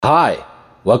Hi,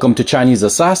 welcome to Chinese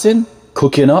Assassin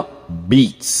Cooking Up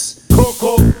Beats.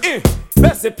 Coco,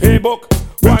 best playbook.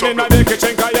 One in the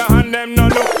kitchen, cause your hand them no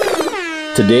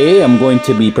look. Today I'm going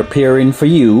to be preparing for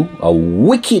you a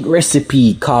wicked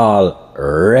recipe called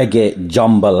Reggae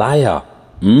Jambalaya.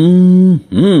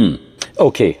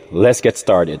 Okay, let's get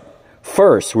started.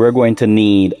 First, we're going to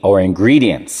need our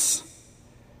ingredients.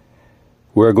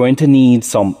 We're going to need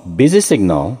some Busy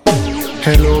Signal.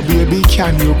 Hello baby,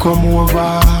 can you come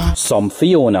over? Some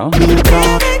Fiona.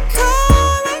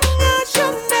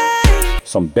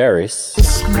 Some berries.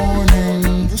 This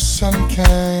morning the sun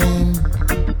came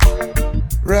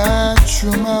right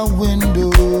through my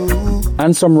window.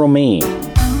 And some romaine.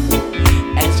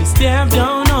 And she stepped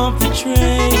down off the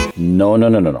train. No.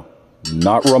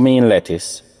 Not romaine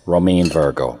lettuce, romaine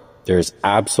Virgo. There's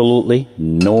absolutely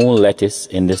no lettuce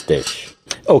in this dish.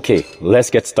 Okay, let's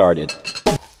get started.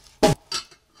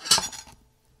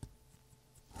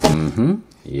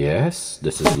 Yes,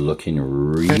 this is looking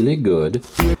really good.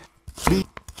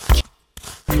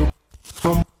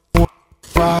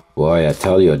 Boy, I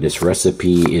tell you, this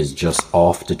recipe is just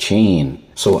off the chain.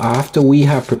 So after we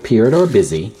have prepared our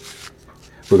busy,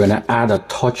 we're gonna add a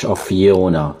touch of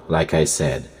Fiona, like I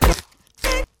said.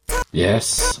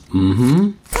 Yes,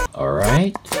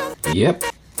 alright. Yep,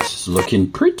 this is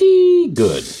looking pretty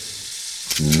good.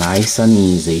 Nice and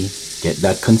easy. Get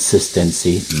that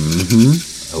consistency.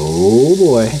 Oh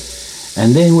boy.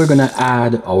 And then we're gonna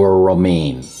add our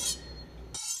romaine.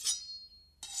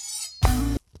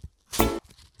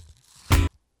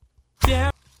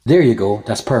 There you go,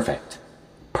 that's perfect.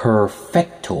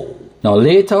 Perfecto. Now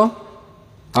later,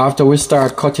 after we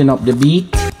start cutting up the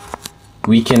beet,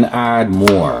 we can add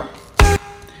more.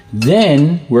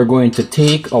 Then we're going to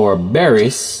take our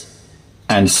berries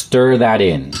and stir that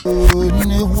in.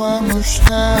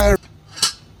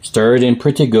 Stir it in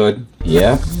pretty good.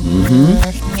 Yep.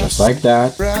 Just like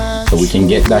that. So we can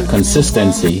get that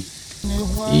consistency.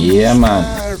 Yeah,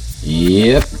 man.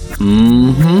 Yep.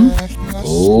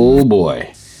 Oh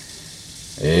boy.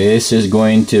 This is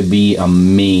going to be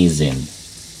amazing.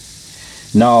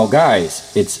 Now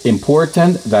guys, it's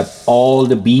important that all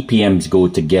the BPMs go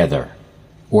together,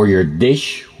 or your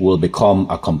dish will become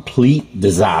a complete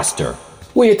disaster.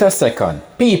 Wait a second.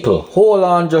 People, hold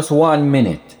on just 1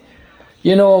 minute.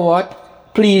 You know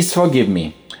what? Please forgive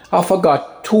me. I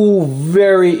forgot two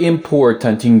very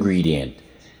important ingredients.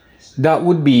 That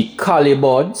would be collie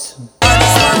buds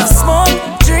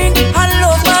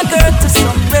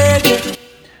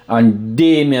and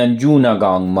Damian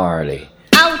Junagang Marley.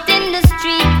 Out in the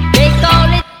street, they call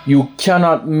it. You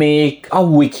cannot make a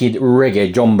wicked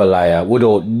reggae jambalaya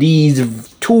without these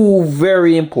two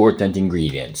very important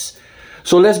ingredients.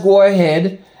 So let's go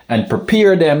ahead and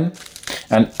prepare them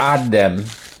and add them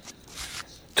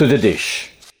to the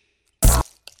dish.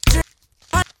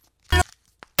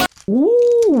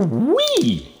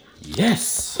 Ooh-wee!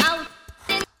 Yes! Out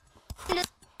in the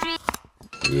street.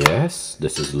 Yes,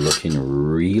 this is looking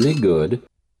really good.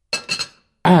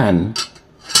 And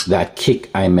that kick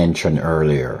I mentioned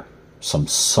earlier, some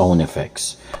sound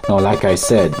effects. Now, like I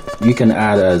said, you can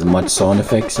add as much sound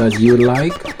effects as you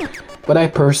like, but I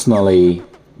personally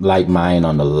like mine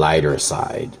on the lighter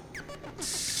side.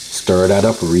 Stir that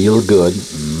up real good.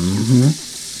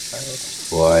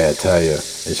 Boy, I tell you,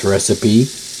 this recipe,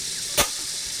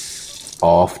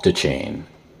 off the chain.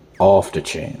 Off the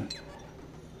chain.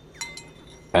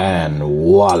 And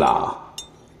voila,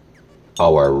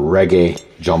 our reggae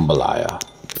jambalaya.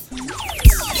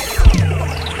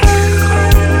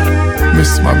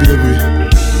 Miss my baby,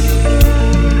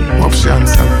 what's your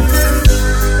answer?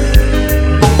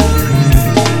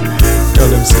 Tell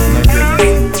them sitting again.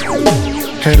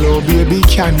 Hello baby,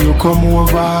 can you come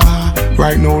over?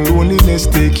 Right now loneliness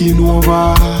taking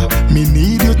over. Me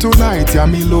need you tonight, yeah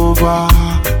me lover.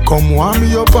 Come warm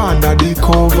me up under the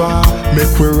cover.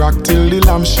 Make we rock till the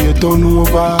lampshade turn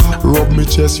over. Rub me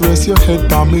chest, rest your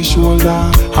head on me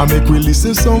shoulder. And make we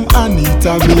listen some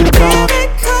Anita Baker.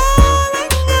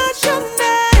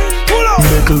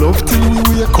 Make love till we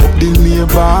wake up the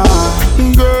neighbor.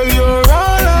 Girl, you're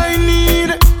all I need,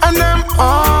 and I'm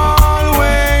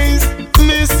always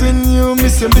missing you.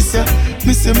 Miss you,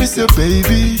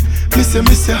 baby. Miss you.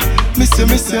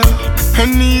 I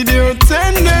need your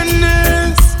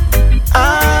tenderness.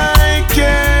 I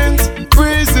can't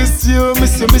resist you.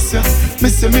 Miss you,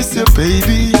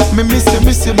 baby.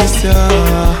 Miss you.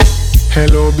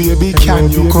 Hello baby,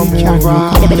 can you come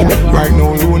over? Right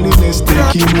now loneliness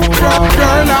taking over.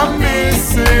 Girl, I'm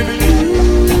missing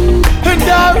you, and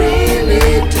I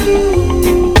really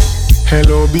do.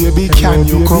 Hello baby, can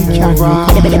you come over?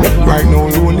 Right now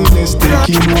loneliness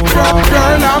taking over.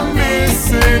 Girl, I'm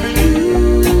missing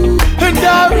you, and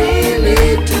I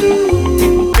really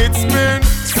do. It's been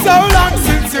so long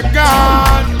since you're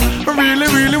gone. I really,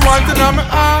 really want to know my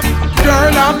arm.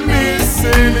 Girl, I'm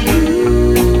missing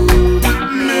you,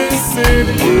 missing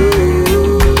you.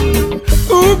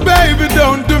 Ooh baby,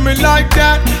 don't do me like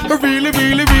that. I really,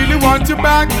 really, really want you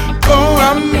back. Oh,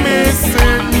 I'm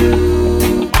missing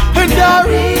you, and I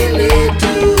really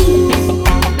do.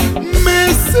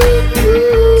 Missing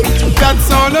you,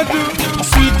 that's all I do.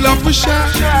 Sweet love we share,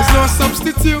 there's no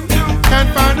substitute. Can't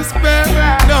find a spare,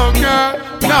 no girl,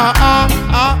 nah.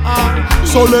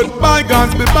 So let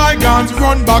bygones be bygones,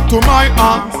 run back to my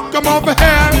arms. Come over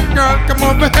here, girl, come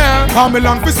over here. Come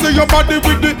along to see your body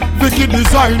with the Vicky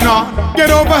designer. Get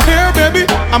over here, baby,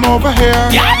 I'm over here.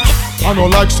 I know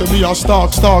like say me a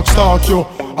stalk you.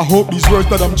 I hope these words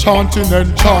that I'm chanting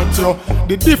enchant you.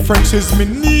 The difference is me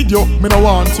need you, me no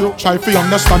want you. Try to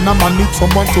understand I need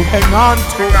someone to hang on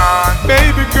to.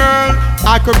 Baby girl,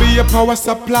 I could be your power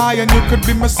supply and you could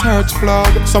be my search plug.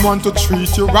 Someone to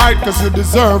treat you right cause you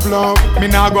deserve love. Me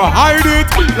now go hide it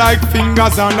like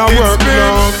fingers on a work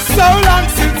glove. So long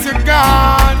since you're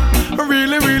gone, I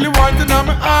really, really want to know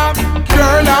my arm.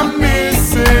 Girl, I'm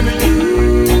missing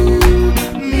you,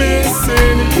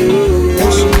 missing you.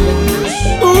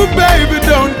 Ooh baby,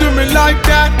 don't do me like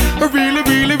that. I really,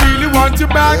 really, really want you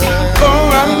back. Oh,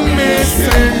 I'm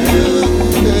missing you,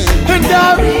 and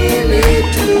I really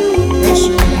do.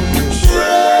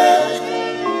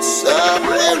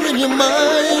 Somewhere in your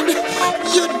mind,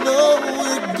 you know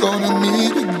we're gonna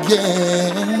meet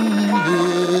again.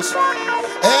 Yes.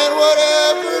 And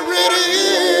whatever it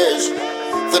is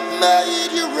that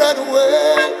made you run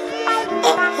away,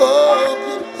 I hope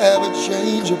you have a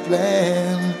change of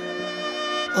plan.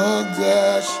 Oh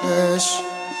gosh, yes.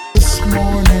 This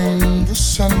morning the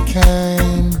sun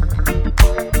came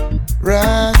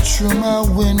right through my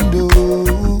window.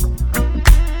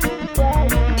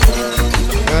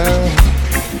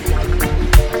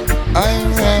 I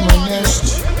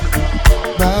reminisced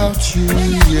about you,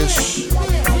 yes.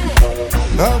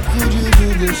 How could you do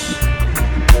this?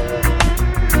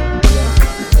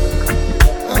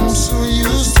 I'm so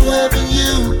used to having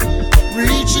you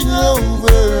reaching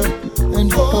over and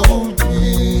hold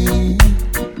me,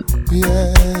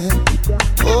 yeah.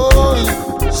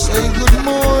 Oh, say good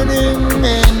morning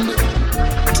and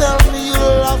tell me you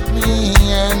love me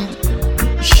and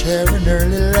share an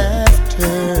early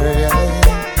laughter, yeah.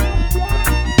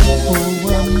 Oh,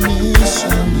 I'm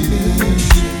missing you.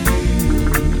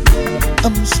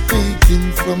 I'm speaking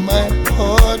from my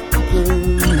heart,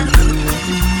 girl.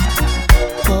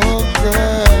 Oh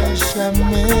gosh, I'm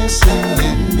missing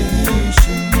you.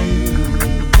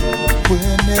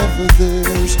 Whenever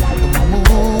there's a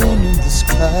moon in the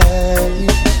sky,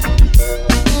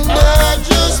 and I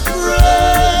just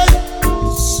pray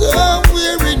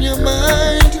somewhere in your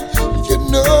mind, you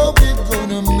know we're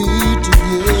gonna meet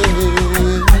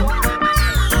again.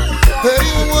 Hey,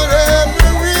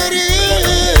 whatever it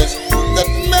is that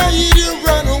made you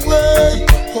run away,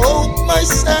 hope my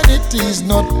sanity's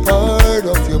not part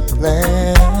of your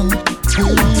plan.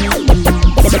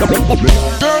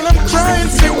 Girl, I'm crying,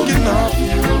 thinking of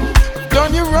you. I've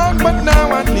done you wrong, but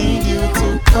now I need you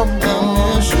to come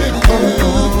home.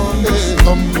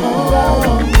 Come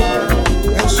home.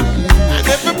 I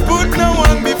never put no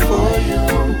one before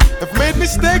you. I've made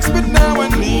mistakes, but now I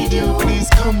need you. Please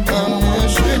come home.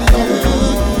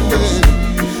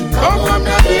 Come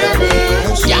now, baby.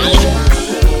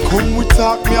 Come we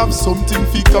talk, me have something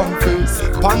fi confess.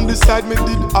 Pan the side me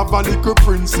did have a little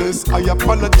princess. I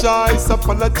apologize,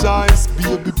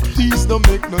 baby, please don't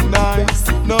make no noise.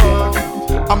 No,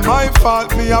 I'm my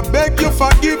fault, me I beg your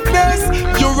forgiveness.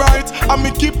 You're right, I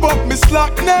me keep up me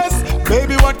slackness.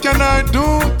 Baby, what can I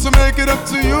do to make it up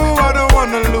to you? I don't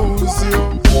wanna lose you.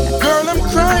 Girl, I'm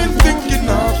crying thinking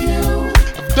of you.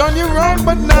 I've done you wrong,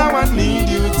 but now I need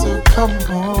you to come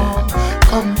home.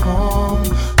 Come home,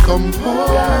 come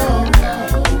home.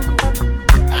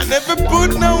 I never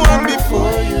put no one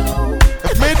before you.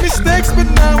 I've made mistakes, but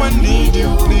now I need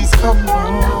you. Please come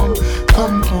home,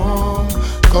 come home,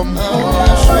 come home.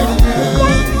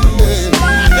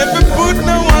 I never put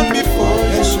no one before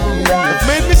you. I've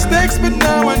made mistakes, but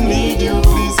now I need you.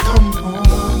 Please come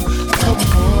home, come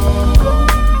home.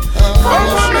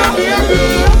 Come on,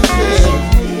 baby.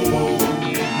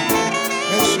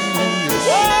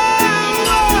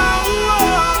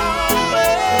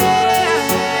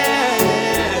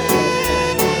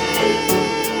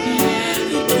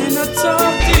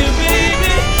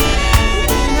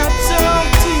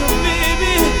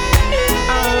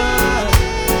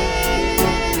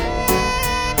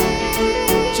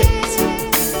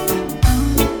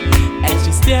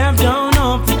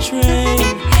 train.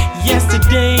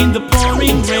 Yesterday in the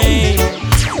pouring rain,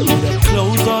 with her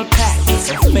clothes all packed,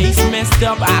 her face messed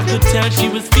up, I could tell she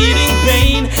was feeling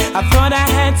pain. I thought I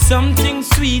had something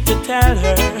sweet to tell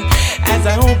her. As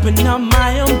I opened up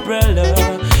my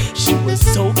umbrella, she was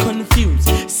so confused,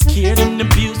 scared and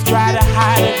abused, tried to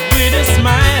hide it with a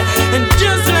smile. And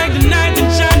just like the night in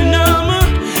shining armor,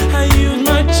 I used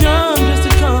my charm just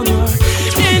to calm her,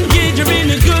 engage her in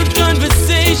a good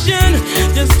conversation,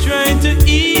 just trying to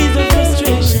ease her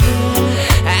frustration.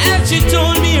 As she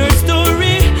told me her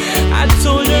story, I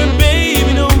told her,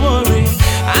 baby, don't worry,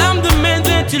 I'm the man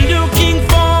that you're looking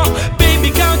for. Baby,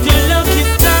 count your lucky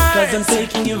stars, 'cause I'm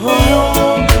taking you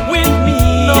home with me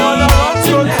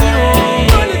tonight.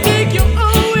 Gonna take you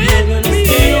home with me.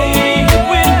 Stay with me for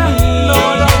life.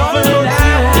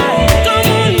 Come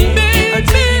on, baby, I'm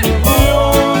taking you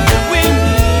home with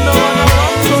me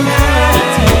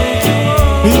tonight.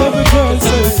 Every girl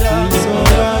says it's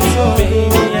alright, so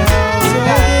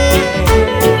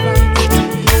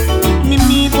me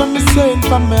mean when me say it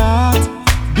from my heart.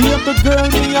 Be up a girl,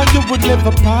 me and you would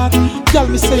never part. Tell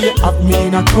me say you have me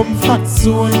in a comfort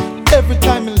zone. Every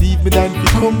time you leave me, then you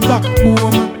come back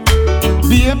home.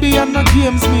 Baby, and no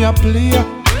games me a play.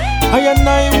 I and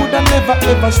I woulda never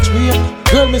ever stray.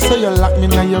 Girl, me say you lock me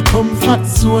in your comfort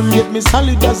zone. Get me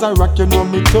solid as a rock, you know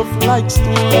me tough like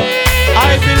stone.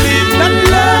 I believe that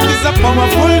love is a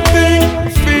powerful thing,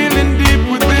 feeling deep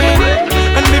within.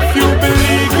 And if you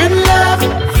believe in love,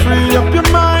 free up your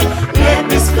mind, let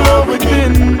this flow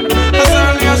within. As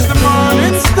early as the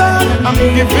morning star, I'm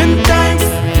giving thanks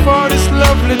for this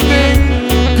lovely thing.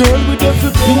 Girl, with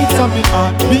every beat of me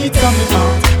heart, beat of me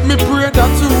heart, me pray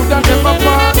that you would never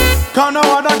part. Can't no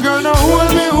other girl no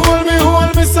hold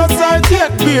me so tight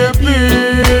yet, baby.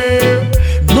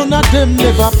 None of them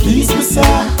never please me,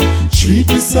 sir. Treat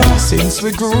me, sir. Since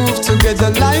we groove together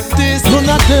like this, none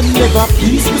of them never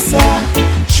please me, sir.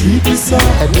 Treat me, sir.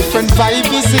 A different vibe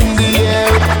is in the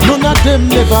air. None of them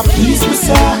never please me,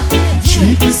 sir.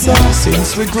 Treat me, sir.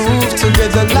 Since we groove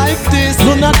together like this,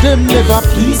 none of them never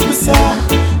please me, sir.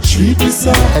 Treat me,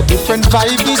 sir. A different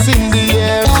vibe is in the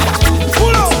air. It's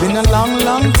been a long,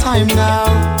 long time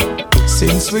now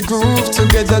since we groove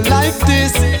together like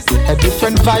this. A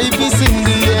different vibe is in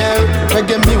the air.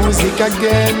 Reggae music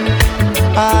again.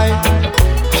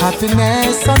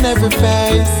 Happiness on every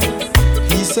face,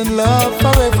 peace and love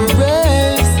for every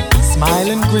race. Smile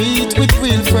and greet with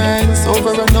real friends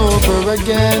over and over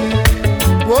again.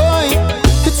 Boy,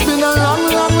 it's been a long,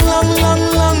 long, long, long,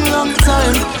 long, long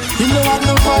time. You know I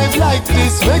no vibe like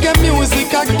this. Reggae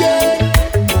music again.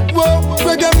 Whoa,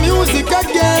 reggae music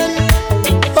again.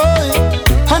 Oh,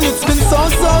 and it's been so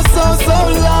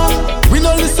long. We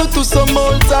no listen to some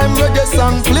old time reggae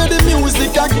song. Play the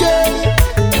music again.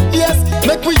 Yes,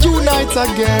 make we unite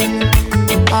again.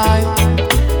 I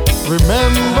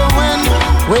remember when,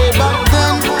 way back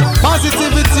then,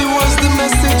 positivity was the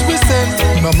message we sent.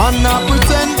 No man not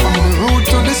pretend, from the root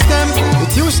to the stem.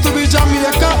 It used to be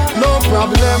Jamaica, no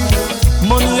problem.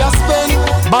 Money I spend,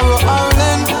 borrow or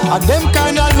lend. And them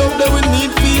kind of love that we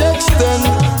need to extend.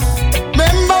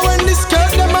 Remember when the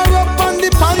skirt them are up on the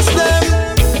pants them.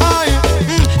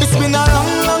 It's been a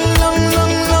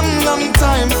long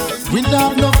time. We don't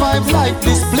have no vibe like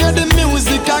this. Play the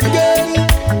music again.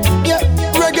 Yeah,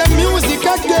 reggae music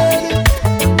again.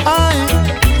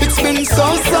 It's been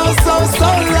so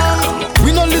long.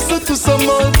 We no listen to some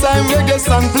old time reggae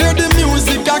song. Play the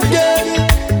music again.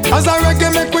 As a reggae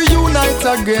make we unite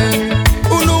again.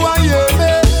 Who know I hear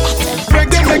me?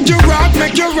 Reggae make you rock,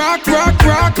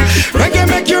 rock. Reggae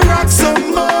make you rock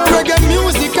some more. Reggae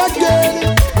music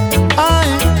again. I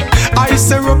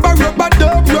say rubber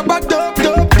dub.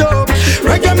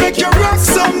 Reggae make you rock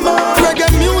some more. Reggae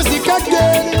music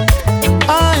again.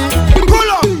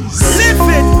 Pull up, lift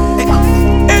it.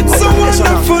 It's a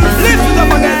wonderful, lift it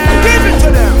up again. Give it to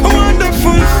them. A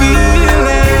wonderful feeling.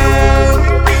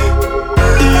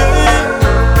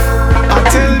 Yeah. I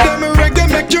tell them reggae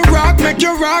make you rock.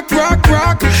 Reggae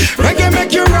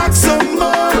make you rock some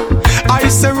more. I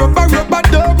say rubber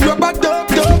dub.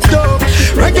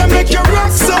 Reggae make you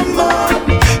rock some more.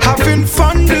 Having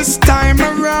fun this time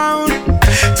around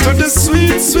to the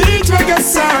sweet reggae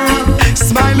sound.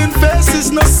 Smiling faces,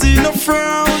 no see no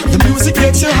frown. The music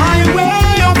gets you high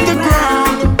way off the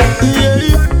ground.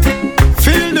 Yeah.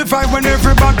 Feel the vibe when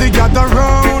everybody gather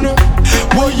round.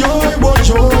 Woyo.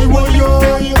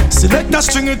 Select that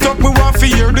string it up, we want to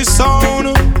hear the sound.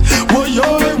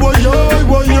 Woyo.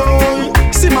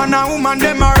 See man and woman,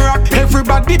 them a rock.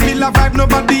 Everybody feel a vibe,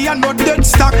 nobody a no dead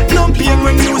stock. No pain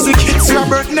when music hits,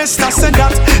 Robert Nesta said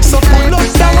that. So pull up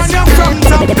that one you from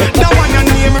top, that one your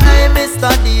name. Hey Mr.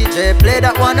 DJ, play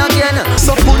that one again.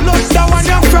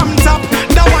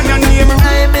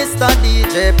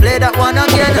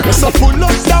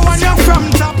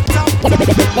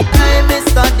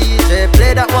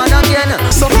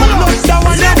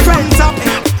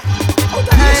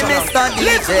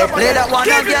 DJ, play that one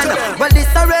again. Well, this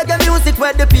a reggae music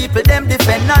where the people them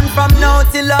defend. And from now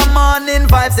till the morning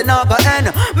vibes in our end.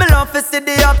 Me love to see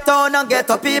the uptown and get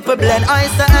a people blend. I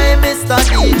say, hey Mr.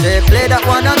 DJ, play that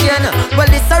one again. Well,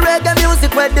 this a reggae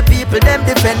music where the people them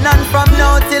defend. And from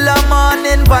now till the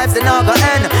morning vibes in our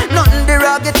end. Nothing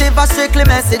derogative, a strictly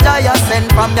message I send.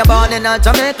 From your born in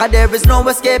Jamaica, there is no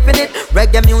escaping it.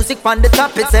 Reggae music on the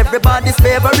top, it's everybody's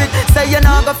favorite. Say you're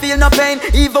not gonna feel no pain,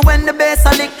 even when the bass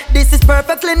a lick. This is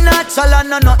perfectly natural and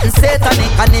nothing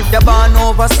satanic. And if you're born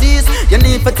overseas, you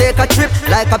need to take a trip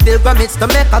like a pilgrimage to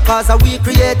Mecca, cause we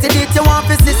created it. You want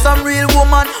to see some real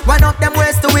woman, wind up them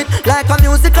ways to it. Like a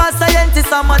musical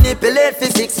scientist and manipulate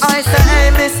physics. I say,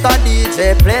 hey Mr.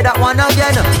 DJ, play that one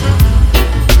again.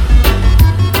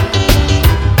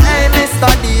 Hey Mr.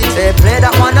 DJ, play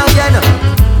that one again.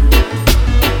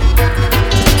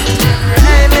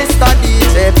 Hey Mr.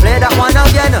 DJ, play that one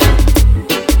again.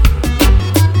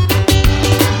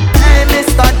 Hey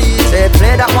Mr. DJ,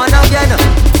 play that one again.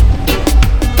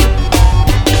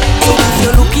 So if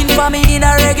you're looking for me in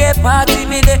a reggae party,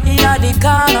 me there in the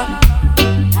corner.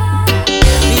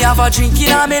 Me have a drink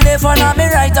in a me left and a me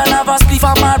right, and have a spliff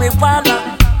of marijuana.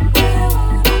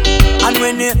 And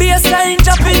when the bassline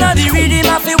jump in a the rhythm,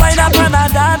 I feel wind up and a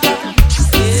dance.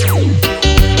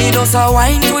 Me just a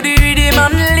wine to the rhythm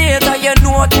and later you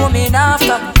know what coming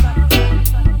after.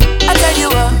 I tell you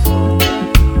what,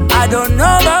 I don't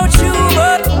know about you,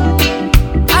 but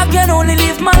I can only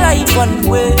live my life one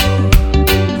way.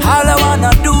 All I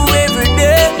wanna do every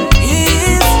day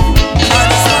is I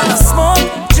just wanna smoke,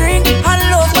 drink, and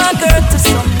love my girl to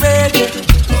some reggae.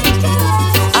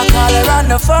 I call her on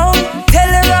the phone, tell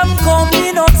her I'm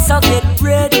coming up, so get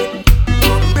ready.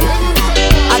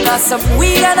 I got some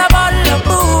weed and a bottle of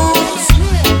booze.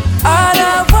 All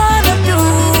I wanna do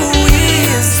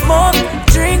is smoke,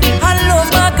 drink, and love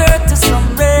my girl to some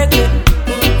reggae.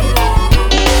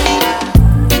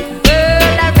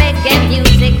 Girl, a reggae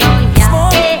music on ya.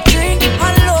 Smoke, drink,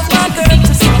 and love my girl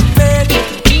to some reggae.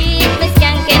 Keep me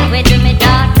skanking with me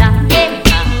daughter.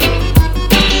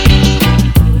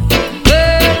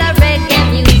 Girl, a reggae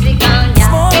music on ya.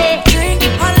 Smoke, drink,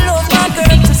 and love my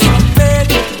girl to some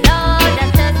reggae. Lord, I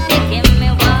just give me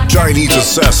one. Chinese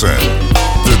Assassin.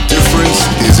 The difference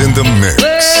is in the mix.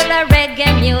 Girl, a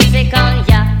reggae music on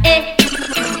ya.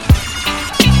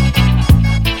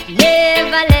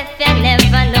 Never left ya,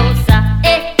 never know, sir.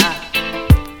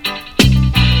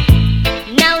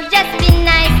 Now just be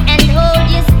nice and hold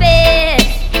your space.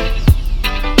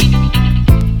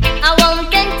 I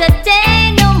won't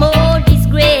entertain no more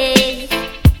disgrace.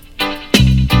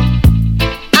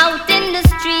 Out in the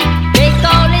street, they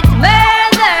call it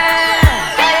murder.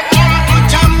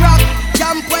 Jam rock,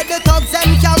 jump where the thugs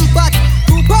and camp back.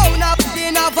 2 pound up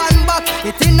in a van back.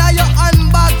 It inna your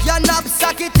handbag, your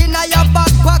knapsack, it inna your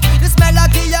backpack. This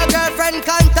melody your girlfriend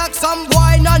contact. Some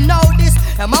boy not know this.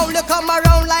 Them only come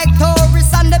around like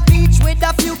tourists on the beach with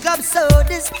a few club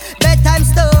sodas, bedtime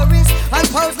stories, and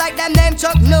pose like them name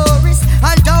Chuck Norris.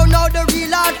 And don't know the real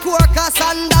hardcore, cause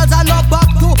sandals are not back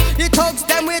to. The thugs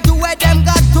them we do where them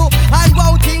got to. And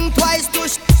won't think twice to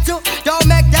to. Don't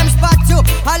make them spot you,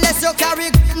 unless you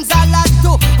carry guns a lot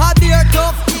to. A beer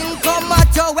tough king come at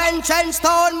you when trench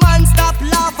town man stop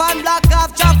laugh and block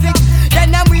off traffic. Then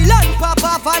them we learn pop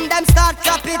off and them start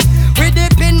chop it. With the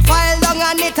pin file long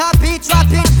and it a beat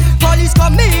rapid. Police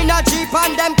come in a jeep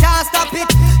and them can't stop it.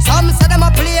 Some say them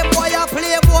a playboy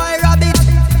rabbit.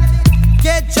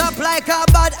 Get chopped like a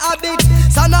bad habit.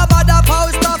 So no bother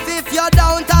post off if you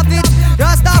don't have it.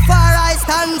 Rastafari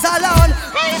stands alone.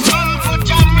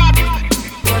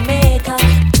 Jamaica.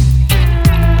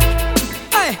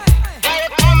 Hey.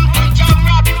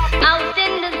 Out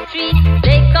in the street,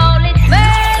 they call it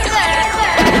murder.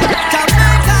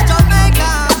 Jamaica, Jamaica.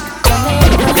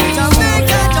 Jamaica,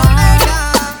 Jamaica.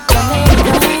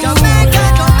 Jamaica,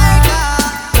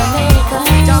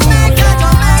 Jamaica.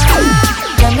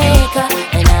 Jamaica,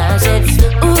 and I said,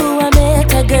 ooh, I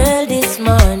met a girl this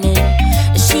morning.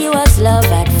 She was love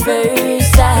at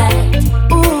first sight.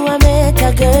 Ooh, I met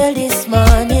a girl this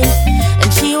morning,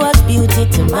 and she was beauty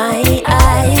to my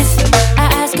eyes. I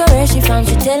asked her where she from,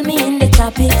 she tell me in the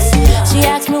tropics. She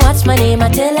asked me what's my name, I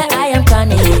tell her I am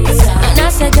Connect. And I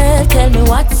said, girl, tell me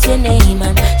what's your name,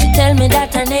 and she tell me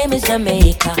that her name is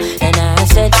Jamaica. And I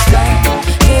said, smile,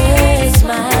 girl,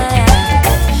 smile.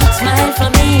 Smile for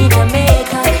me,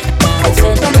 Jamaica. I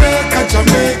said, Jamaica,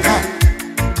 Jamaica.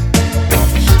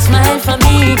 smile for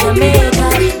me, Jamaica.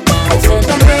 I said,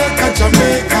 Jamaica,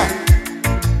 Jamaica.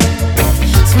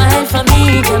 smile for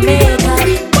me, Jamaica.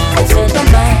 I said,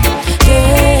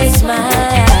 girl,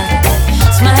 smile.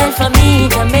 Smile for me,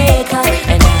 Jamaica.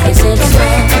 And I said,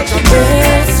 smile,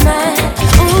 girl,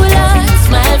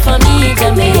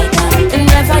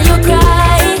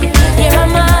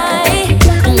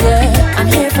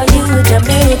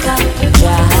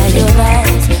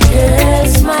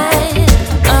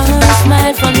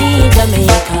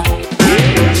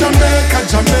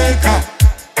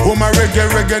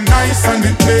 reggae nice and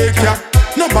it make ya.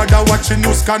 Nobody watching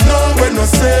us can know we're no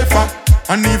safer.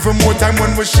 And even more time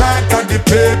when we shot at the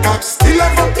paper. Still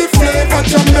have up the flavor,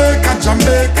 Jamaica,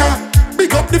 Jamaica.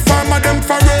 Big up the farmer, them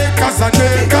for acres and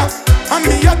acres. And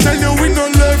me I tell you we no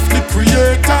left the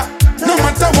creator. No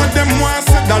matter what them want,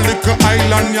 say that little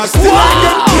island you still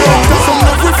get greater. Some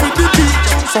love we for the beach,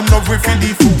 some love we for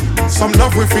the food, some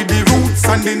love we for the roots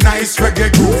and the nice reggae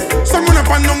groove. Some run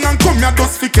up and down and come here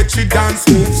just fi catch it dance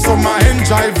move. Some a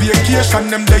enjoy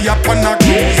vacation, them lay up on a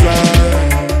cruise.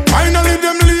 Finally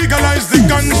them legalize the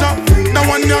ganja. Now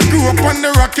when you grew up on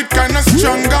the rocket kinda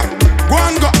stronger. Go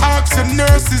and go ask your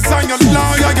nurses and your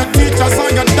lawyer, your teachers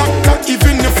and your doctor.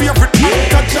 Even your favorite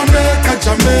actor, Jamaica,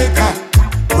 Jamaica.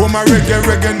 Oh my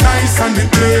reggae nice and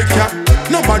it make ya.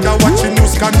 Nobody watching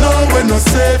us can know we're no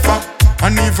safer.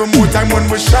 And even more time when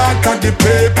we shot at the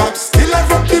paper. Still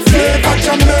have up the flavor,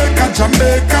 Jamaica,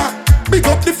 Jamaica. Big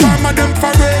up the farmer, them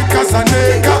for acres and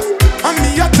acres. And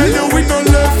me I tell you we no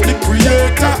left the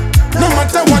creator. No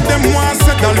matter what them want,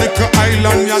 say the little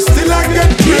island you still a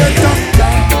get greater.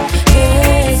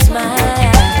 Hey, smile,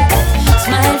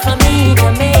 smile for me,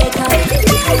 Jamaica.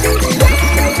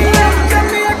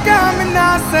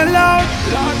 Sell out.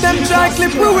 Them try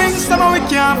clip we wings, somehow we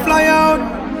can't fly out.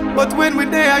 But when we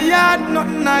there, yard,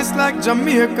 nothing nice like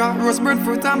Jamaica. Roast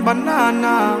breadfruit and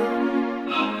banana.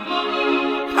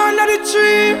 Under the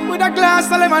tree with a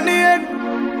glass of lemonade.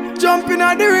 Jumping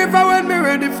at the river when me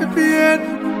ready for paid.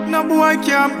 No boy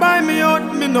can't buy me out.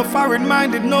 Me no foreign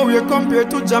minded, no way compared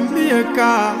to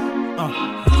Jamaica.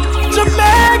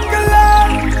 Jamaica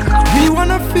love, we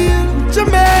wanna feel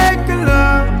Jamaica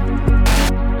love.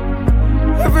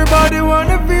 Everybody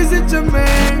wanna visit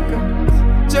Jamaica.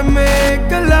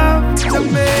 Jamaica love,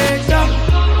 Jamaica.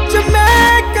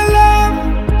 Jamaica love,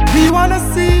 we wanna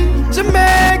see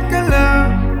Jamaica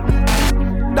love.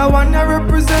 The one that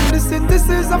represent the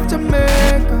citizens of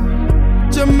Jamaica.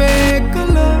 Jamaica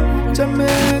love,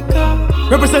 Jamaica.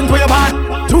 Represent where you born.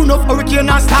 Tune up hurricane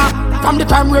and star. From the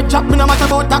time rate drop, me no matter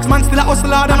about tax man, still a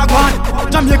hustler than a guan.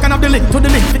 Jamaican have the link to the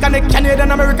link, they connect Canadian,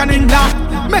 American, England.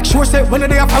 Make sure say when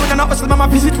they are foreign and a hustle, mama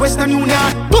visit Western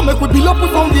Union. Don't make we build up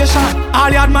with foundation. All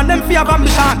the hard man, them fear of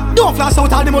ambition. Don't flash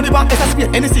out all the money back, SSP,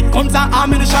 NEC, guns and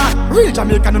ammunition. Real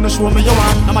Jamaican, no show me you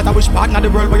want. No matter which part of the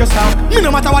world where you stand. Me no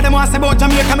matter what them want say about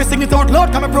Jamaica, me sing it out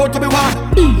loud, cause me proud to be one.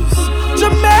 Peace.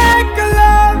 Jamaica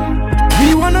love,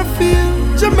 we wanna feel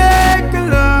Jamaica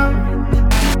love.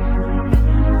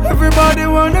 Everybody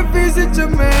wanna visit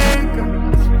Jamaica.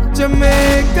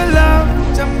 Jamaica love,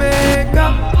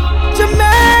 Jamaica.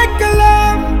 Jamaica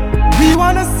love, we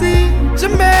wanna see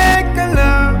Jamaica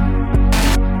love.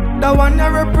 The one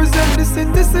that represent the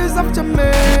citizens of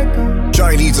Jamaica.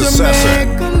 Chinese assassin,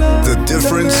 Jamaica love, the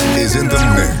difference Jamaica is in the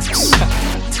love. mix.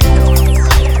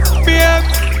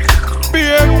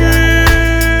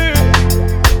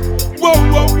 Whoa,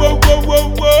 whoa, whoa, whoa, whoa,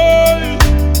 whoa.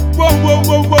 Whoa, whoa,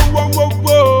 whoa, whoa, whoa, whoa,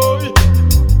 whoa.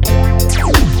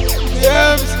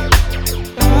 Yes.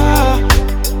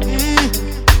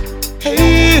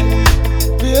 Hey,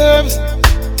 babes,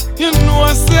 you know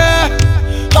I said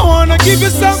I wanna give you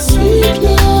some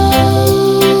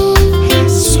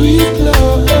sweet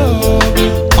love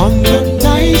on the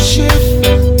night shift,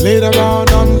 later on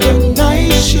the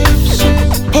night shift.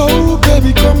 Oh,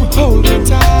 baby, come hold me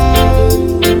tight.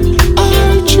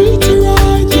 I'll treat you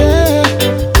right,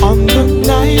 yeah, on the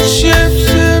night shift,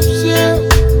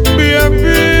 baby.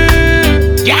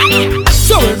 Yeah.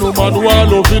 So ain't no man who are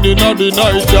loving in the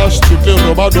night, yeah. Strictly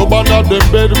rubber dub under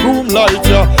them bedroom light,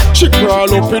 yeah. She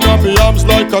crawl up in me arms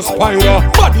like a spider.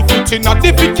 Body fit in a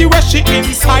difficulty where she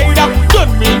inside her.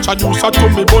 Then me introduce her to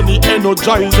me bunny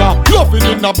energizer. Loving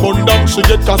in abundance, she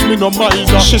get cause me no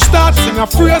miser. She starts sing a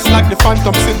phrase like the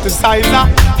phantom synthesizer.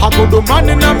 I go the man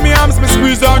in me arms, me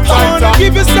squeeze her tighter. I wanna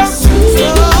give you some sweet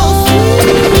love,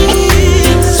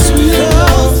 sweet love.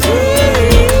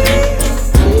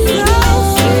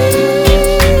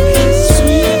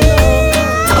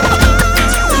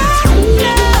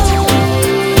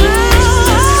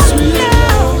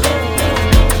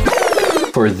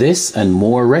 For this and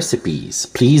more recipes,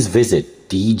 please visit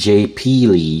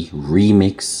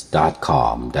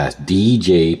djpleeremix.com. That's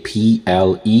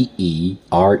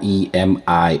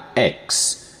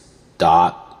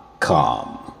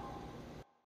djpleeremix.com.